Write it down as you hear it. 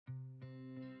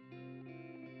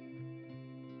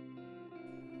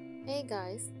Hey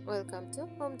guys, welcome to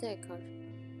Home Decor.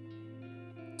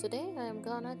 Today I am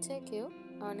gonna take you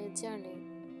on a journey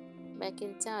back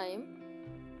in time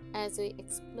as we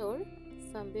explore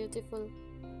some beautiful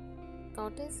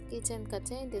cottage kitchen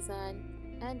curtain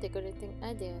design and decorating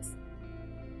ideas.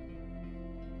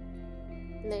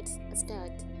 Let's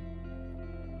start.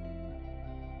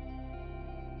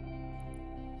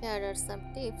 Here are some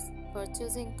tips for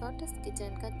choosing cottage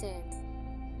kitchen curtains.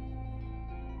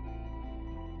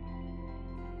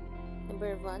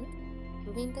 Number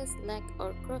 1. Vintage lac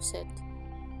or crochet.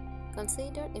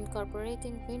 Consider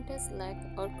incorporating vintage lac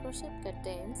or crochet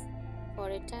curtains for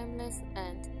a timeless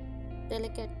and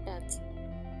delicate touch.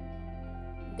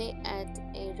 They add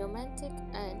a romantic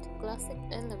and classic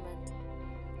element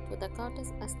to the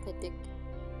cottage aesthetic.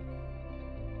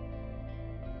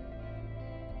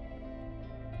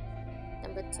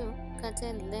 Number 2.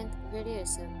 Curtain length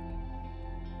variation.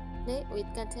 Play with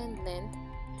curtain length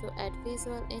to add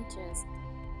visual interest.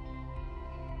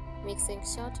 Mixing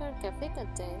shorter cafe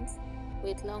curtains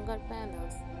with longer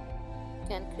panels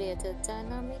can create a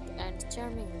dynamic and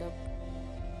charming look.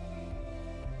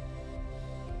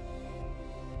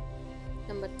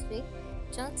 Number 3.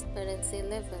 Transparency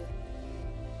level.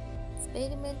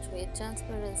 Experiment with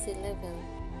transparency level.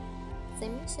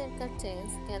 Semi-shade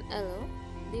curtains can allow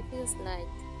diffuse light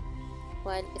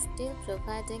while still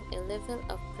providing a level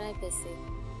of privacy,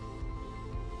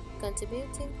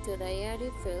 contributing to the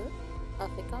airy feel of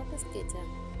a cottage kitchen.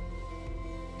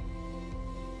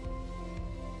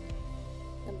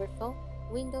 Number 4.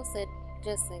 Window set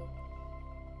dressing.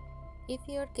 If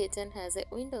your kitchen has a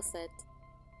window set,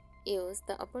 use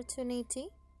the opportunity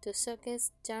to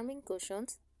showcase charming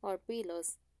cushions or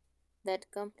pillows that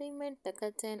complement the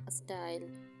curtain style.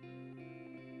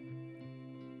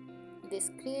 This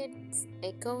creates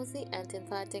a cozy and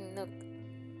inviting look.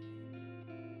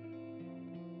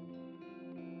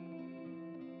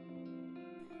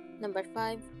 Number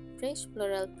 5. Fresh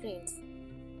floral prints.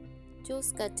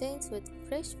 Choose curtains with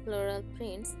fresh floral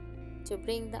prints to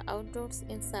bring the outdoors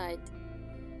inside.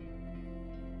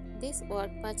 This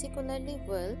works particularly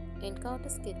well in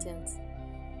cottage kitchens,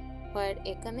 where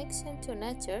a connection to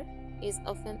nature is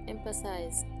often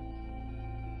emphasized.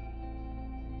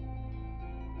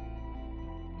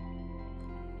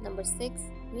 Number 6.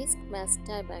 Mismatched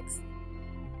tiebacks.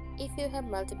 If you have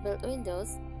multiple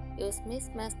windows, use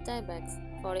mismatched tiebacks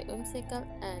for a whimsical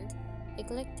and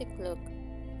eclectic look.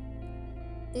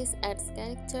 This adds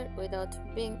character without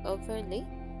being overly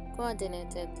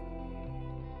coordinated.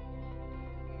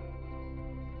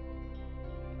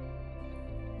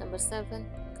 Number 7.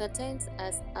 Curtains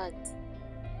as art.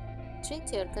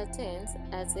 Treat your curtains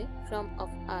as a form of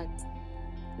art.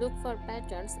 Look for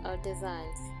patterns or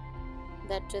designs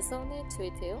that resonate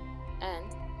with you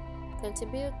and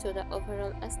contribute to the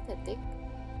overall aesthetic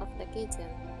of the kitchen.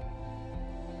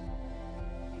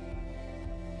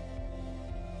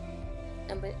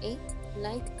 Number 8.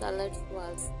 Light colored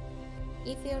walls.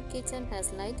 If your kitchen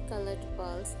has light colored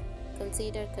walls,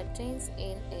 consider curtains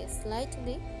in a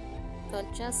slightly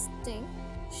contrasting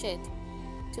shade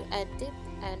to add depth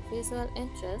and visual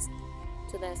interest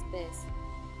to the space.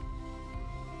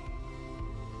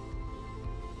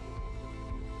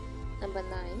 Number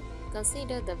 9.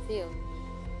 Consider the view.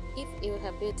 If you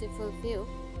have beautiful view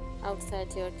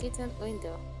outside your kitchen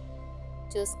window,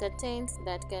 choose curtains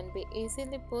that can be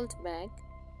easily pulled back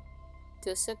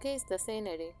to showcase the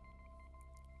scenery.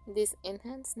 This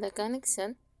enhances the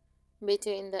connection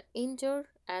between the indoor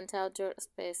and outdoor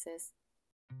spaces.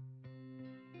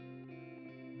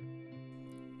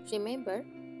 Remember,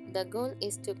 the goal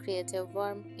is to create a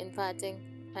warm, inviting,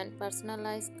 and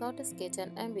personalized cottage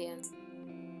kitchen ambience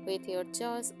with your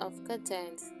choice of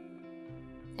curtains.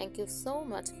 Thank you so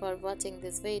much for watching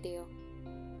this video.